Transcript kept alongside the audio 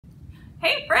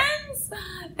Hey friends!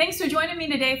 Thanks for joining me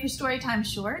today for Storytime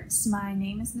Shorts. My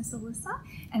name is Miss Alyssa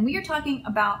and we are talking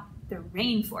about the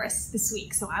rainforest this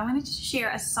week. So I wanted to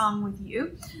share a song with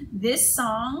you. This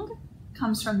song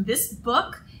comes from this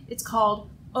book. It's called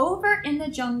Over in the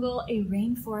Jungle, a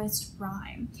Rainforest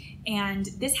Rhyme. And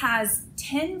this has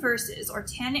 10 verses or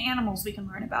 10 animals we can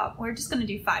learn about. We're just gonna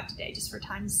do 5 today just for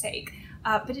time's sake.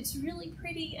 But it's really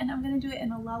pretty and I'm gonna do it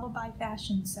in a lullaby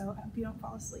fashion, so I hope you don't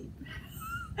fall asleep.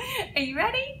 Are you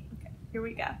ready? Okay, here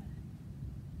we go.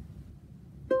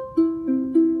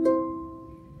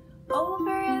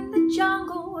 Over in the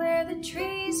jungle where the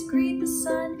trees greet the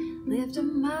sun lived a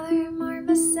mother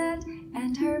marmoset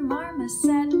and her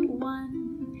marmoset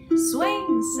one.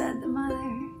 Swing, said the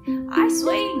mother, I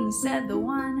swing, said the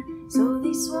one. So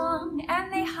they swung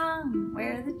and they hung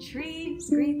where the trees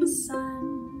greet the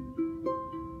sun.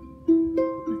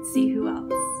 Let's see who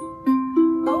else.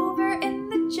 Over in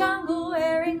the jungle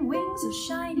wearing wings of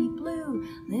shiny blue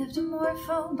lived a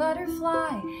morpho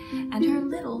butterfly and her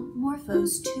little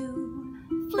morphos too.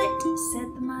 Flit,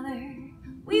 said the mother,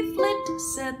 we flit,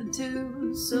 said the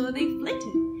two. So they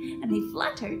flitted and they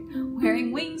fluttered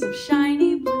wearing wings of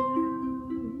shiny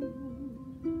blue.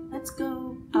 Let's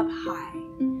go up high.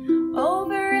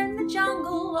 Over in the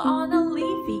jungle on a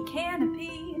leafy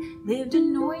canopy lived a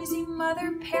noisy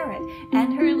mother parrot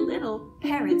and her little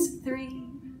parrots 3.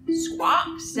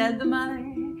 Squawk, said the mother,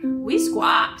 we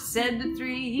squawk, said the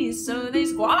 3. So they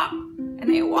squawked and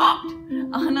they walked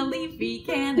on a leafy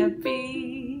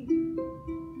canopy.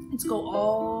 Let's go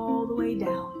all the way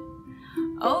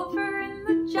down. Over in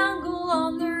the jungle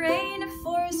on the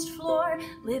rainforest floor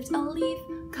lived a leaf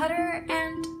cutter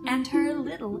ant and her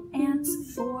little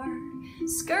ants 4.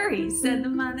 Scurry, said the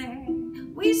mother,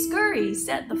 we scurry,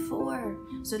 said the 4.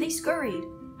 So they scurried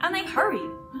and they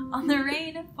hurried on the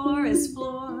rainforest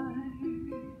floor.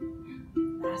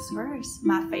 Last verse,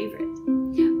 my favorite.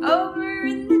 Over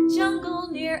in the jungle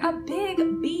near a big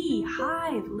bee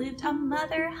hive lived a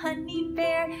mother honey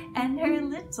bear and her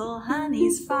little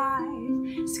honeys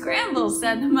 5. Scramble,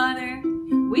 said the mother,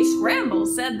 we scramble,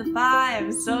 said the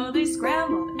 5. So they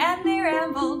scrambled and they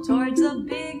rambled towards a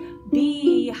big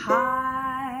bee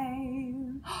hive.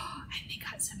 And they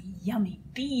got some yummy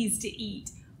bees to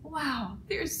eat. Wow,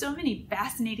 there's so many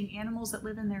fascinating animals that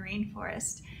live in the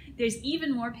rainforest. There's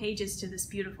even more pages to this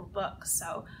beautiful book,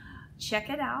 so check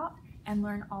it out and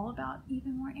learn all about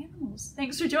even more animals.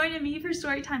 Thanks for joining me for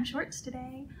Storytime Shorts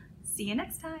today. See you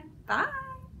next time. Bye.